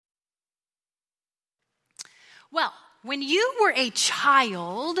Well, when you were a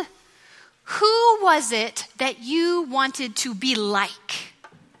child, who was it that you wanted to be like?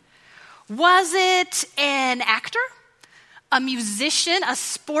 Was it an actor, a musician, a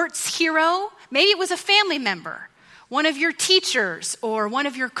sports hero? Maybe it was a family member, one of your teachers, or one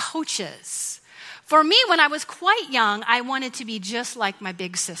of your coaches. For me, when I was quite young, I wanted to be just like my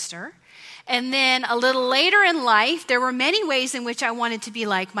big sister. And then a little later in life, there were many ways in which I wanted to be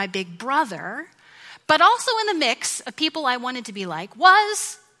like my big brother. But also in the mix of people I wanted to be like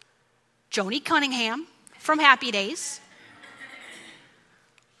was Joni Cunningham from Happy Days,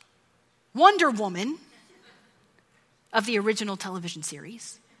 Wonder Woman of the original television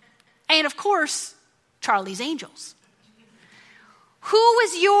series, and of course, Charlie's Angels. Who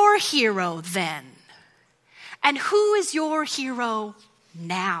was your hero then? And who is your hero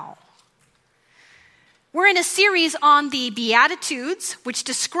now? We're in a series on the Beatitudes, which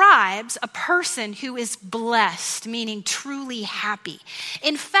describes a person who is blessed, meaning truly happy.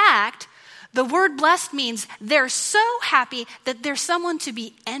 In fact, the word blessed means they're so happy that they're someone to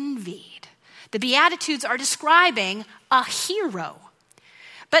be envied. The Beatitudes are describing a hero,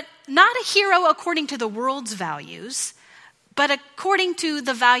 but not a hero according to the world's values, but according to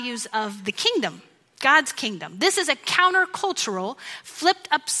the values of the kingdom, God's kingdom. This is a countercultural, flipped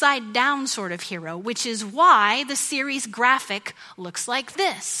upside down sort of hero, which is why the series graphic looks like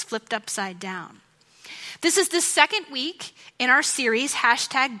this, flipped upside down. This is the second week in our series,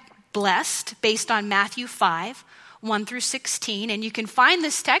 #Blessed, based on Matthew 5, 1 through 16. And you can find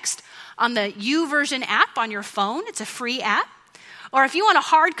this text on the YouVersion app on your phone. It's a free app. Or if you want a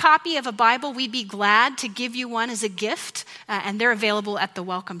hard copy of a Bible, we'd be glad to give you one as a gift, and they're available at the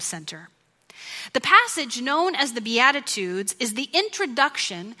Welcome Center. The passage known as the Beatitudes is the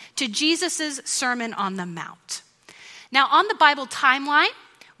introduction to Jesus' Sermon on the Mount. Now, on the Bible timeline,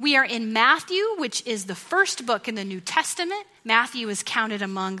 we are in Matthew, which is the first book in the New Testament. Matthew is counted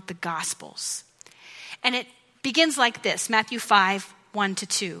among the Gospels. And it begins like this, Matthew 5, 1 to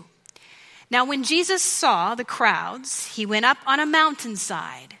 2. Now, when Jesus saw the crowds, he went up on a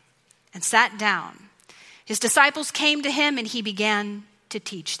mountainside and sat down. His disciples came to him and he began to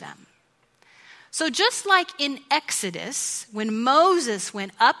teach them. So just like in Exodus, when Moses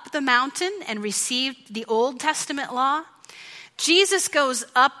went up the mountain and received the Old Testament law, Jesus goes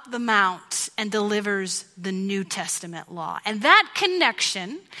up the mount and delivers the New Testament law. And that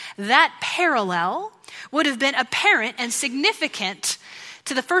connection, that parallel, would have been apparent and significant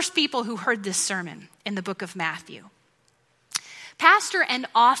to the first people who heard this sermon in the book of Matthew. Pastor and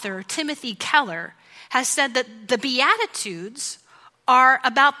author Timothy Keller has said that the Beatitudes are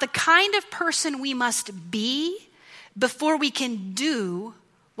about the kind of person we must be before we can do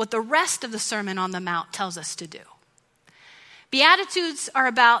what the rest of the Sermon on the Mount tells us to do. Beatitudes are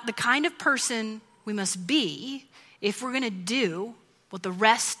about the kind of person we must be if we're going to do what the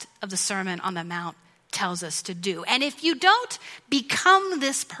rest of the Sermon on the Mount tells us to do. And if you don't become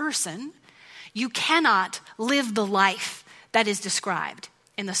this person, you cannot live the life that is described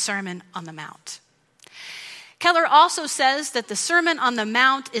in the Sermon on the Mount. Keller also says that the Sermon on the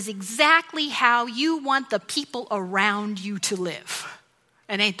Mount is exactly how you want the people around you to live.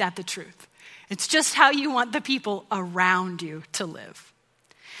 And ain't that the truth? It's just how you want the people around you to live.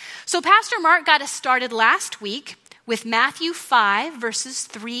 So Pastor Mark got us started last week with Matthew 5, verses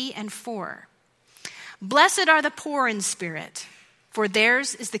 3 and 4. Blessed are the poor in spirit, for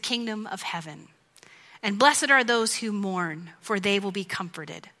theirs is the kingdom of heaven. And blessed are those who mourn, for they will be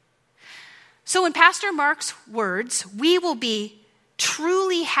comforted. So in Pastor Mark's words, we will be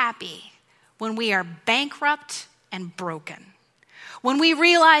truly happy when we are bankrupt and broken, when we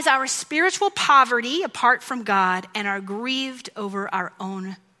realize our spiritual poverty apart from God and are grieved over our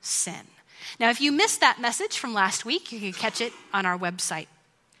own sin. Now, if you missed that message from last week, you can catch it on our website.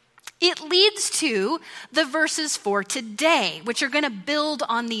 It leads to the verses for today, which are going to build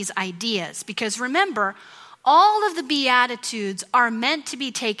on these ideas. Because remember, all of the Beatitudes are meant to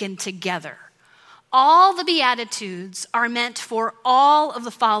be taken together. All the Beatitudes are meant for all of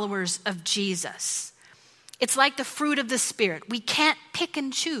the followers of Jesus. It's like the fruit of the Spirit. We can't pick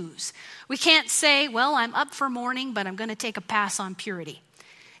and choose. We can't say, well, I'm up for mourning, but I'm going to take a pass on purity.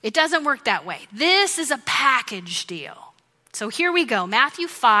 It doesn't work that way. This is a package deal. So here we go, Matthew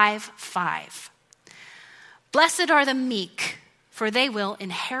 5, 5. Blessed are the meek, for they will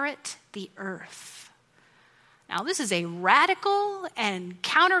inherit the earth. Now, this is a radical and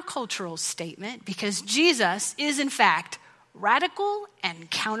countercultural statement because Jesus is, in fact, radical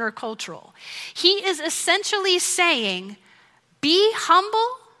and countercultural. He is essentially saying, be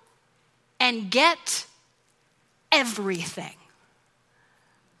humble and get everything.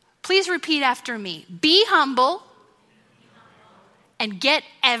 please repeat after me. Be humble and get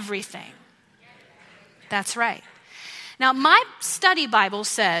everything. That's right. Now, my study Bible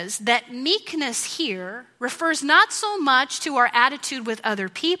says that meekness here refers not so much to our attitude with other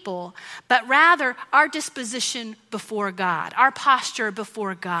people, but rather our disposition before God, our posture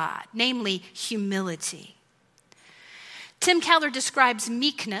before God, namely humility. Tim Keller describes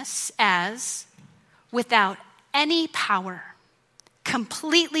meekness as without any power,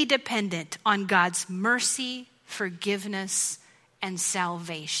 completely dependent on God's mercy, forgiveness, and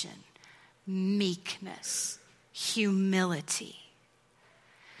salvation. Meekness. Humility.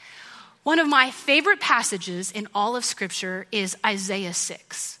 One of my favorite passages in all of Scripture is Isaiah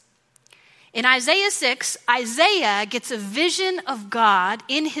 6. In Isaiah 6, Isaiah gets a vision of God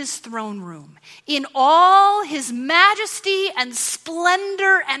in his throne room, in all his majesty and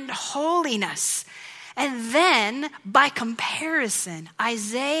splendor and holiness. And then, by comparison,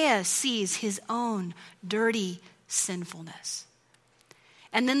 Isaiah sees his own dirty sinfulness.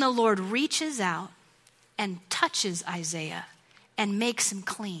 And then the Lord reaches out and touches Isaiah and makes him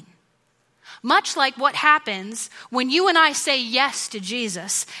clean. Much like what happens when you and I say yes to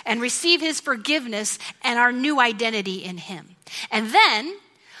Jesus and receive his forgiveness and our new identity in him. And then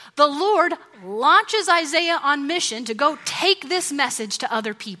the Lord launches Isaiah on mission to go take this message to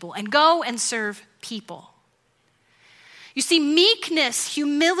other people and go and serve people. You see, meekness,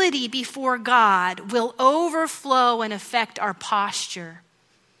 humility before God will overflow and affect our posture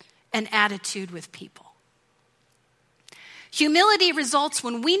and attitude with people. Humility results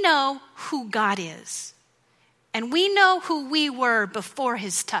when we know who God is, and we know who we were before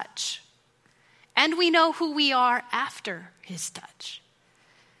his touch, and we know who we are after his touch.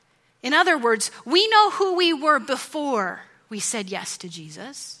 In other words, we know who we were before we said yes to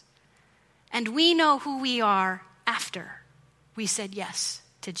Jesus, and we know who we are after we said yes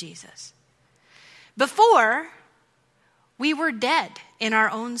to Jesus. Before, we were dead in our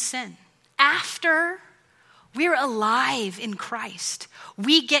own sin. After, we're alive in Christ.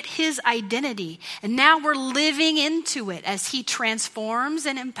 We get his identity, and now we're living into it as he transforms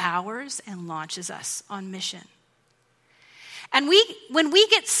and empowers and launches us on mission. And when we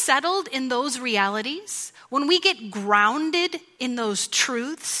get settled in those realities, when we get grounded in those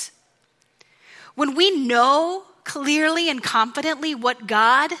truths, when we know clearly and confidently what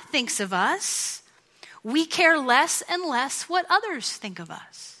God thinks of us, we care less and less what others think of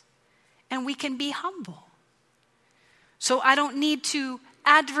us, and we can be humble. So I don't need to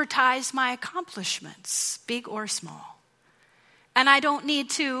advertise my accomplishments, big or small. And I don't need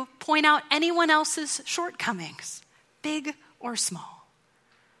to point out anyone else's shortcomings, big or small.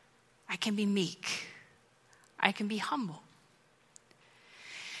 I can be meek. I can be humble.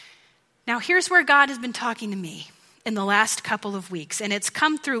 Now, here's where God has been talking to me in the last couple of weeks, and it's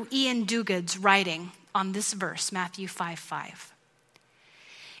come through Ian Duguid's writing on this verse, Matthew 5:5.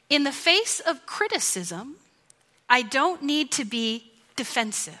 In the face of criticism, I don't need to be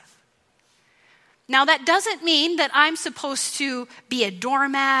defensive. Now, that doesn't mean that I'm supposed to be a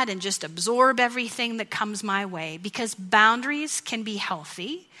doormat and just absorb everything that comes my way, because boundaries can be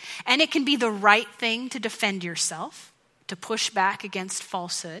healthy, and it can be the right thing to defend yourself, to push back against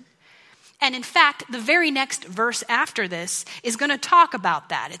falsehood. And in fact, the very next verse after this is going to talk about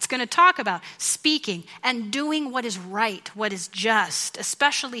that. It's going to talk about speaking and doing what is right, what is just,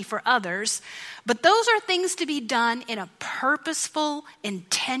 especially for others. But those are things to be done in a purposeful,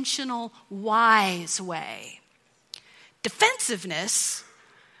 intentional, wise way. Defensiveness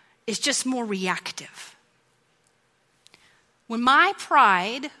is just more reactive. When my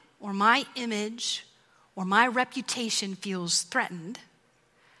pride or my image or my reputation feels threatened,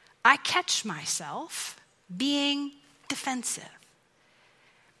 I catch myself being defensive.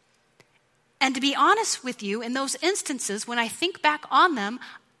 And to be honest with you, in those instances, when I think back on them,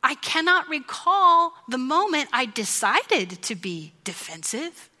 I cannot recall the moment I decided to be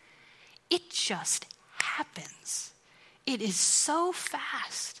defensive. It just happens. It is so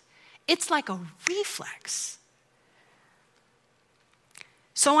fast. It's like a reflex.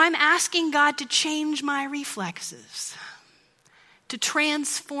 So I'm asking God to change my reflexes, to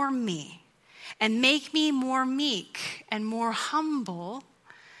transform me and make me more meek and more humble,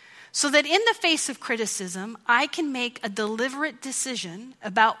 so that in the face of criticism, I can make a deliberate decision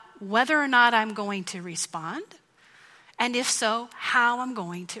about whether or not I'm going to respond, and if so, how I'm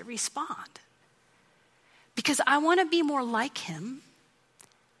going to respond. Because I want to be more like him,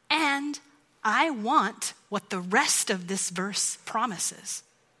 and I want what the rest of this verse promises.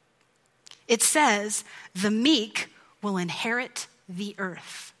 It says, the meek will inherit the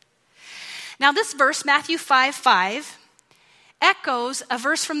earth. Now this verse, Matthew 5:5, echoes a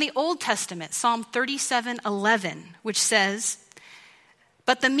verse from the Old Testament, Psalm 37:11, which says,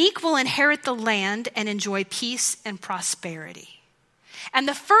 "But the meek will inherit the land and enjoy peace and prosperity." And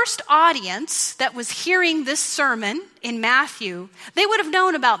the first audience that was hearing this sermon in Matthew, they would have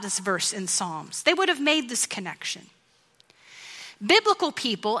known about this verse in Psalms. They would have made this connection. Biblical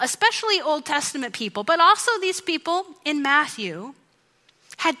people, especially Old Testament people, but also these people in Matthew,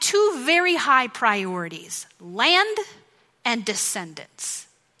 had two very high priorities: land and descendants.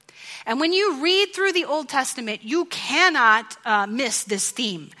 And when you read through the Old Testament, you cannot miss this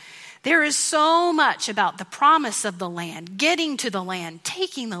theme. There is so much about the promise of the land, getting to the land,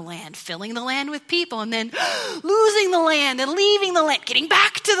 taking the land, filling the land with people, and then losing the land and leaving the land, getting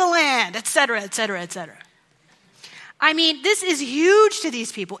back to the land, etc., etc., etc. I mean, this is huge to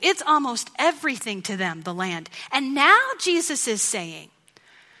these people. It's almost everything to them, the land. And now Jesus is saying,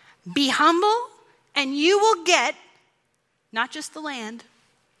 be humble and you will get not just the land,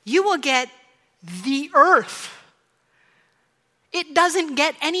 you will get the earth. It doesn't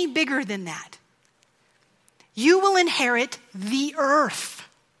get any bigger than that. You will inherit the earth.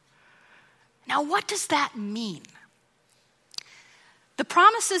 Now, what does that mean? The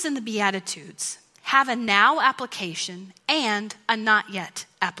promises in the Beatitudes have a now application and a not yet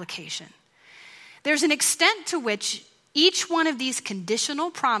application. There's an extent to which each one of these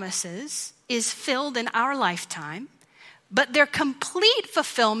conditional promises is filled in our lifetime, but their complete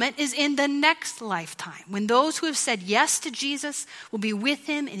fulfillment is in the next lifetime, when those who have said yes to Jesus will be with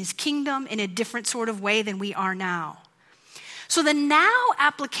him in his kingdom in a different sort of way than we are now. So the now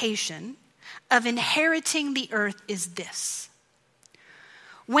application of inheriting the earth is this: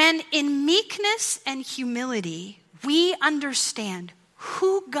 when in meekness and humility we understand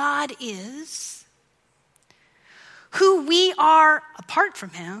who God is, who we are apart from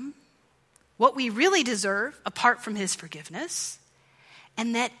him, what we really deserve apart from his forgiveness,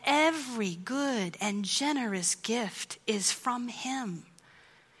 and that every good and generous gift is from him.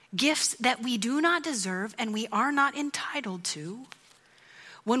 Gifts that we do not deserve and we are not entitled to.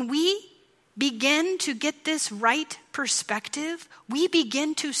 When we begin to get this right perspective, we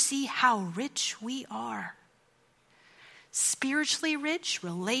begin to see how rich we are. Spiritually rich,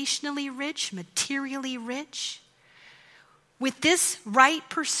 relationally rich, materially rich. With this right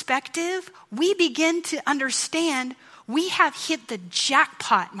perspective, we begin to understand we have hit the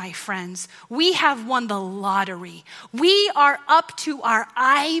jackpot, my friends. We have won the lottery. We are up to our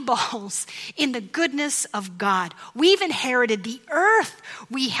eyeballs in the goodness of God. We've inherited the earth.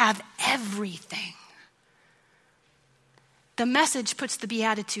 We have everything. The Message puts the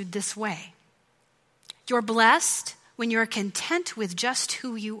Beatitude this way: you're blessed when you're content with just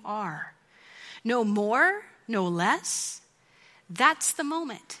who you are. No more, no less. That's the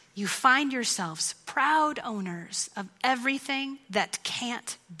moment you find yourselves proud owners of everything that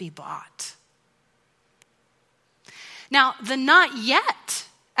can't be bought. Now, the not yet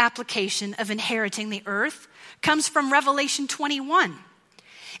application of inheriting the earth comes from Revelation 21.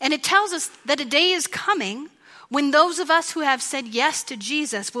 And it tells us that a day is coming when those of us who have said yes to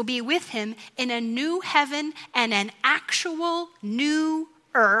Jesus will be with him in a new heaven and an actual new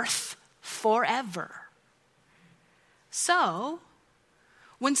earth forever. So,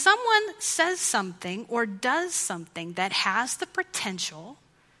 when someone says something or does something that has the potential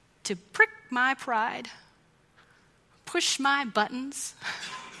to prick my pride, push my buttons,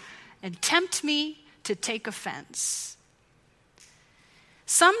 and tempt me to take offense,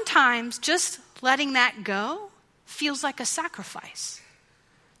 sometimes just letting that go feels like a sacrifice.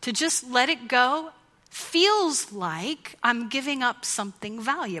 To just let it go feels like I'm giving up something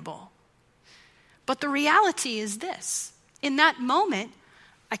valuable. But the reality is this: in that moment,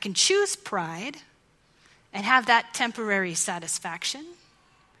 I can choose pride and have that temporary satisfaction,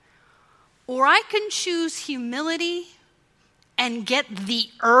 or I can choose humility and get the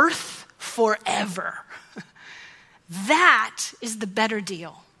earth forever. That is the better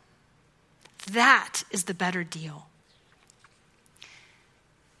deal. That is the better deal.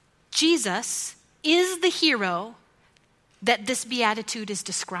 Jesus is the hero that this beatitude is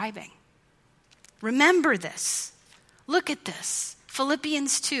describing. Remember this. Look at this.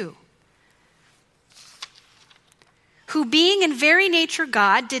 Philippians 2. Who being in very nature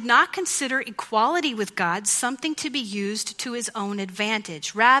God did not consider equality with God something to be used to his own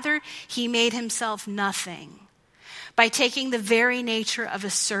advantage. Rather, he made himself nothing by taking the very nature of a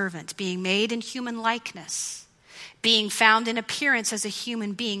servant, being made in human likeness. Being found in appearance as a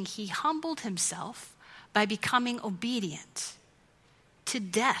human being, he humbled himself by becoming obedient to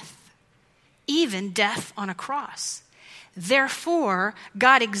death, even death on a cross. Therefore,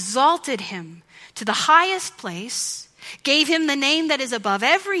 God exalted him to the highest place gave him the name that is above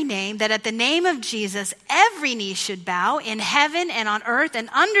every name, that at the name of Jesus every knee should bow in heaven and on earth and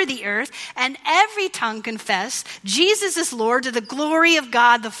under the earth, and every tongue confess Jesus is Lord to the glory of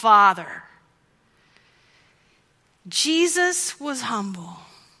God the Father. Jesus was humble,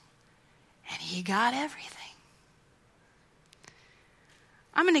 and he got everything.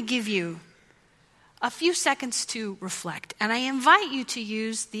 I'm going to give you a few seconds to reflect, and I invite you to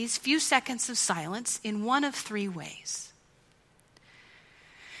use these few seconds of silence in one of three ways.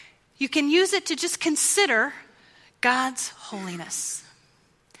 You can use it to just consider God's holiness.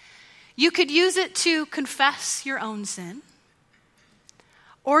 You could use it to confess your own sin,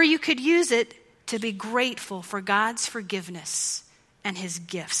 or you could use it to be grateful for God's forgiveness and his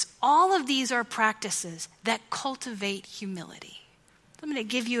gifts. All of these are practices that cultivate humility. I'm going to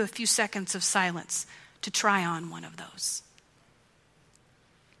give you a few seconds of silence to try on one of those.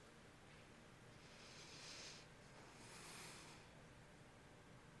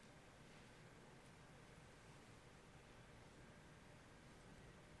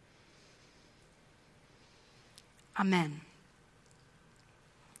 Amen.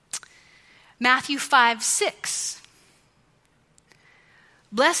 Matthew 5:6.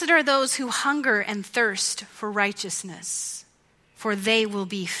 Blessed are those who hunger and thirst for righteousness, for they will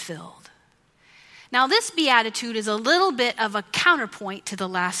be filled. Now, this beatitude is a little bit of a counterpoint to the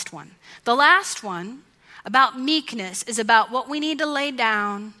last one. The last one, about meekness, is about what we need to lay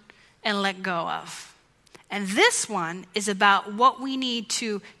down and let go of. And this one is about what we need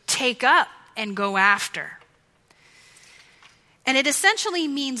to take up and go after. And it essentially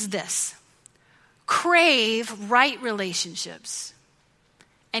means this: crave right relationships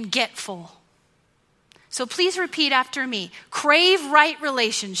and get full. So please repeat after me. Crave right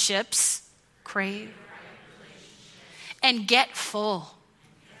relationships. Crave. And get full.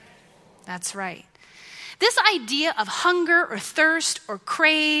 That's right. This idea of hunger or thirst or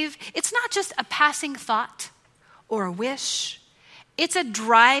crave, it's not just a passing thought or a wish. It's a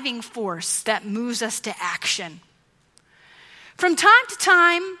driving force that moves us to action. From time to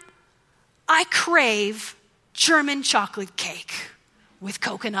time, I crave German chocolate cake with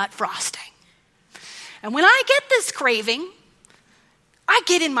coconut frosting. And when I get this craving, I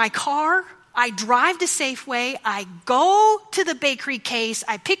get in my car, I drive to Safeway, I go to the bakery case,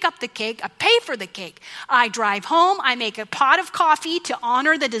 I pick up the cake, I pay for the cake. I drive home, I make a pot of coffee to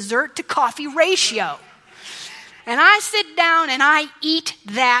honor the dessert to coffee ratio. And I sit down and I eat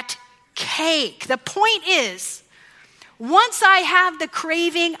that cake. The point is, once I have the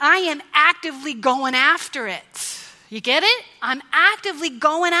craving, I am actively going after it. You get it? I'm actively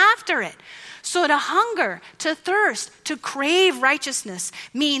going after it. So to hunger, to thirst, to crave righteousness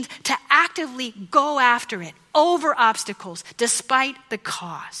means to actively go after it, over obstacles, despite the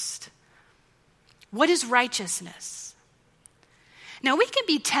cost. What is righteousness? Now, we can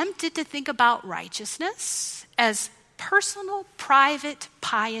be tempted to think about righteousness as personal, private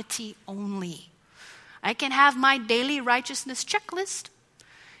piety only. I can have my daily righteousness checklist.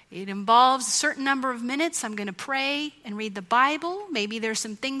 It involves a certain number of minutes. I'm going to pray and read the Bible. Maybe there's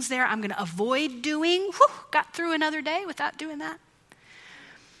some things there I'm going to avoid doing. Got through another day without doing that.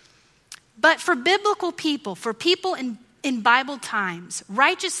 But for biblical people, for people in Bible times,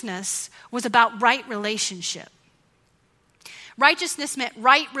 righteousness was about right relationship. Righteousness meant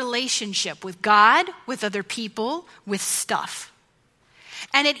right relationship with God, with other people, with stuff.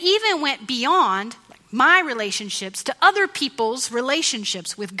 And it even went beyond my relationships to other people's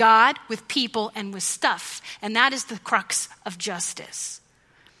relationships with God, with people, and with stuff. And that is the crux of justice.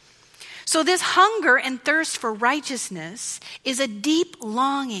 So this hunger and thirst for righteousness is a deep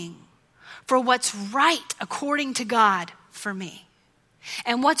longing for what's right according to God for me,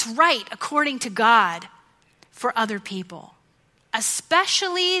 and what's right according to God for other people,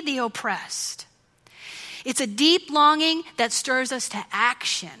 especially the oppressed. It's a deep longing that stirs us to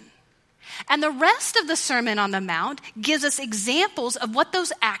action. And the rest of the Sermon on the Mount gives us examples of what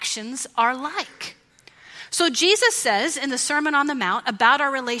those actions are like. So Jesus says in the Sermon on the Mount about our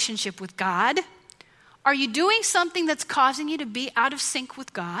relationship with God, are you doing something that's causing you to be out of sync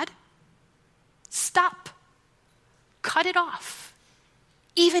with God? Stop. Cut it off,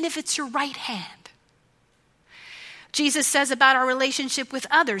 even if it's your right hand. Jesus says about our relationship with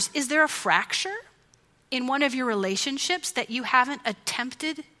others, is there a fracture in one of your relationships that you haven't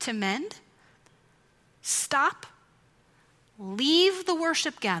attempted to mend? Stop. Leave the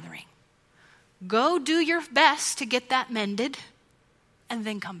worship gathering. Go do your best to get that mended, and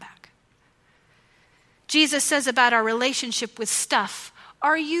then come back. Jesus says about our relationship with stuff,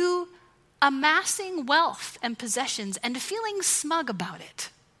 are you amassing wealth and possessions and feeling smug about it?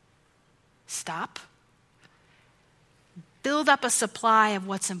 Stop. build up a supply of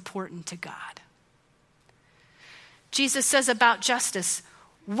what's important to God. Jesus says about justice,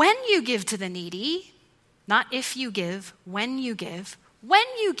 when you give to the needy, not if you give when you give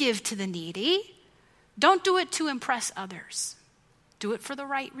to the needy, don't do it to impress others. Do it for the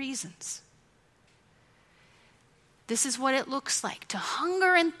right reasons. This is what it looks like to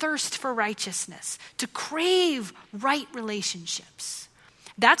hunger and thirst for righteousness, to crave right relationships.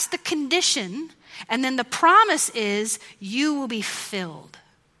 That's the condition. And then the promise is you will be filled.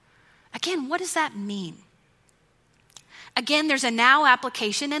 Again, what does that mean? Again, there's a now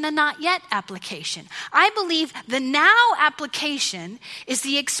application and a not yet application. I believe the now application is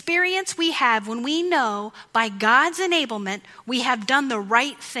the experience we have when we know by God's enablement we have done the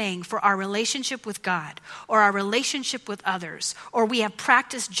right thing for our relationship with God or our relationship with others, or we have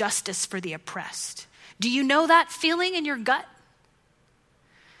practiced justice for the oppressed. Do you know that feeling in your gut?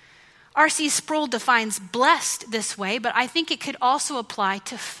 R.C. Sproul defines blessed this way, but I think it could also apply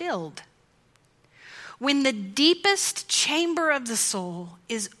to filled. When the deepest chamber of the soul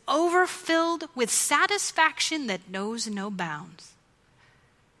is overfilled with satisfaction that knows no bounds.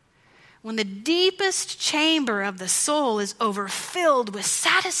 When the deepest chamber of the soul is overfilled with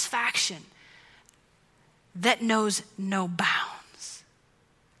satisfaction that knows no bounds.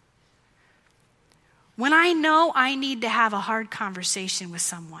 When I know I need to have a hard conversation with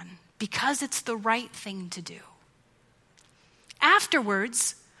someone because it's the right thing to do.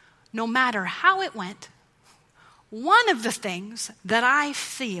 Afterwards, no matter how it went, one of the things that I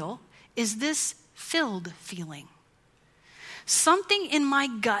feel is this filled feeling. Something in my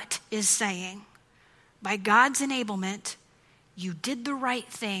gut is saying, by God's enablement, you did the right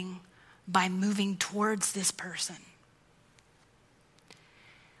thing by moving towards this person.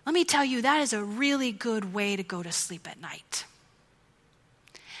 Let me tell you, that is a really good way to go to sleep at night.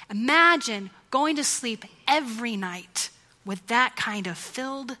 Imagine going to sleep every night with that kind of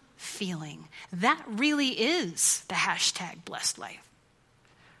filled feeling. That really is the hashtag blessed life.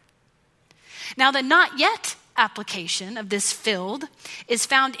 Now, the not yet application of this filled is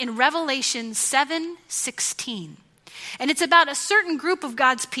found in Revelation 7:16. And it's about a certain group of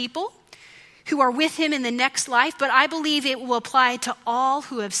God's people who are with him in the next life, but I believe it will apply to all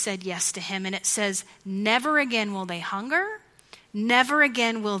who have said yes to him. And it says, never again will they hunger, never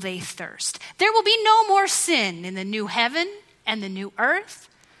again will they thirst. There will be no more sin in the new heaven and the new earth.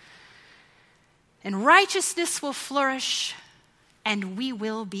 And righteousness will flourish, and we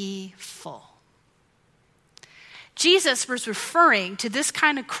will be full. Jesus was referring to this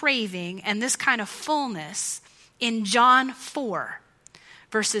kind of craving and this kind of fullness in John 4,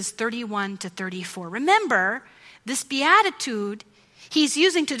 verses 31 to 34. Remember, this beatitude he's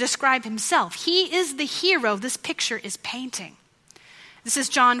using to describe himself. He is the hero this picture is painting. This is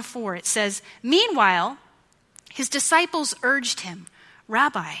John 4. It says, meanwhile, his disciples urged him,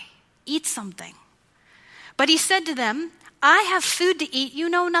 Rabbi, eat something. But he said to them, I have food to eat you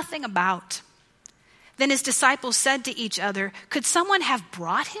know nothing about. Then his disciples said to each other, could someone have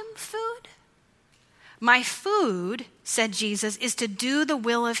brought him food? My food, said Jesus, is to do the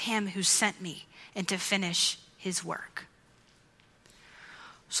will of him who sent me and to finish his work.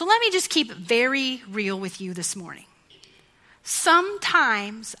 So let me just keep it very real with you this morning.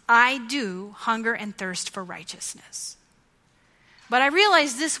 Sometimes I do hunger and thirst for righteousness. But I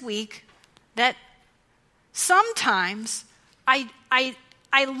realized this week that sometimes I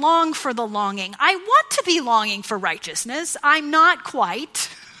long for the longing. I want to be longing for righteousness. I'm not quite.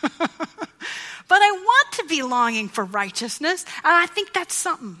 But I want to be longing for righteousness. And I think that's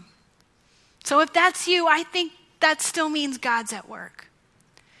something. So if that's you, I think that still means God's at work.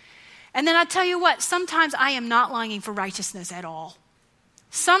 And then I'll tell you what, sometimes I am not longing for righteousness at all.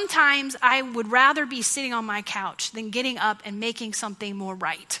 Sometimes I would rather be sitting on my couch than getting up and making something more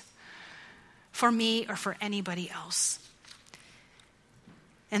right for me or for anybody else.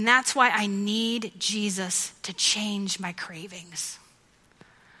 And that's why I need Jesus to change my cravings.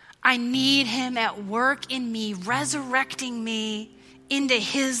 I need him at work in me, resurrecting me into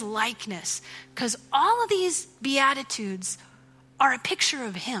his likeness. Because all of these Beatitudes are a picture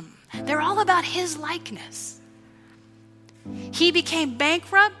of him. They're all about his likeness. He became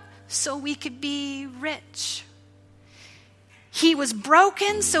bankrupt so we could be rich. He was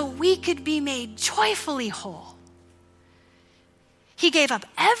broken so we could be made joyfully whole. He gave up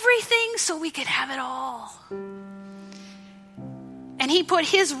everything so we could have it all. And he put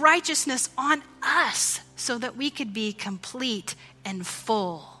his righteousness on us so that we could be complete and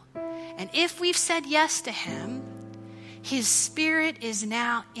full. And if we've said yes to him, his Spirit is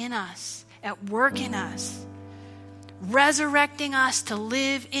now in us, at work in us, resurrecting us to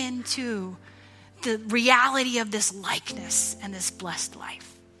live into the reality of this likeness and this blessed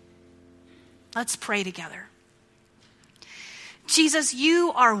life. Let's pray together. Jesus,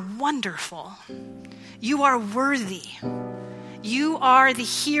 you are wonderful. You are worthy. You are the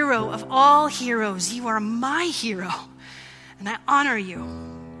hero of all heroes. You are my hero, and I honor you.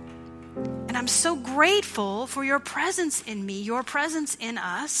 And I'm so grateful for your presence in me, your presence in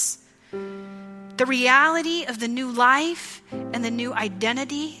us, the reality of the new life and the new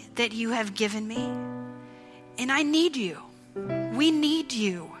identity that you have given me. And I need you. We need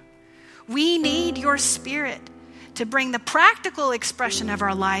you. We need your Spirit to bring the practical expression of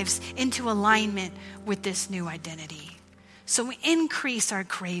our lives into alignment with this new identity. So we increase our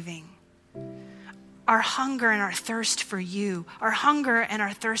craving, our hunger and our thirst for you, our hunger and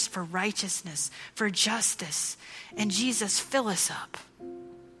our thirst for righteousness, for justice. And Jesus, fill us up.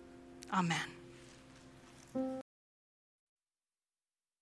 Amen.